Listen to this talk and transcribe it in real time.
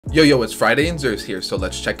Yo, it's Friday and Zer's here, so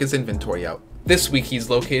let's check his inventory out. This week he's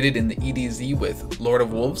located in the EDZ with Lord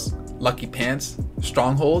of Wolves, Lucky Pants,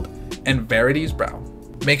 Stronghold, and Verity's Brow.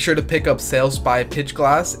 Make sure to pick up Sail Spy Pitch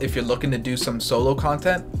Glass if you're looking to do some solo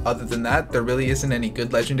content. Other than that, there really isn't any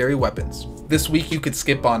good legendary weapons. This week you could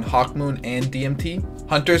skip on Hawkmoon and DMT.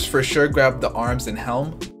 Hunters for sure grab the arms and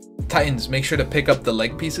helm. Titans, make sure to pick up the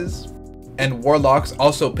leg pieces. And Warlocks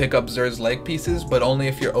also pick up Zer's leg pieces, but only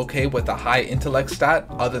if you're okay with a high intellect stat.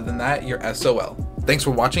 Other than that, you're SOL. Thanks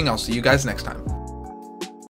for watching, I'll see you guys next time.